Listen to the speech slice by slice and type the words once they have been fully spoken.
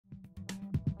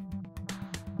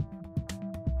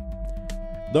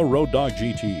The Road Dog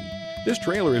GT. This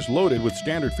trailer is loaded with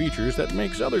standard features that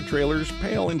makes other trailers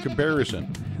pale in comparison.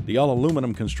 The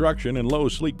all-aluminum construction and low,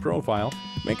 sleek profile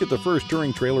make it the first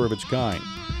touring trailer of its kind.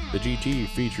 The GT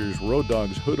features Road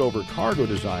Dog's hood-over cargo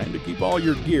design to keep all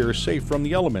your gear safe from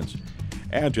the elements.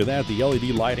 Add to that the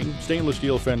LED lighting, stainless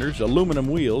steel fenders, aluminum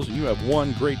wheels, and you have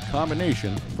one great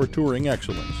combination for touring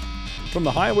excellence. From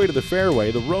the highway to the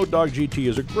fairway, the Road Dog GT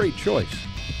is a great choice.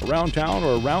 Around town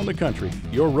or around the country,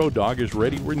 your Road Dog is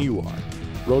ready when you are.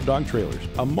 Road Dog Trailers,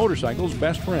 a motorcycle's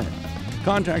best friend.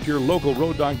 Contact your local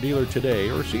Road Dog dealer today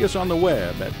or see us on the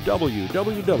web at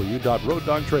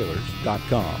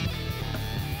www.roaddogtrailers.com.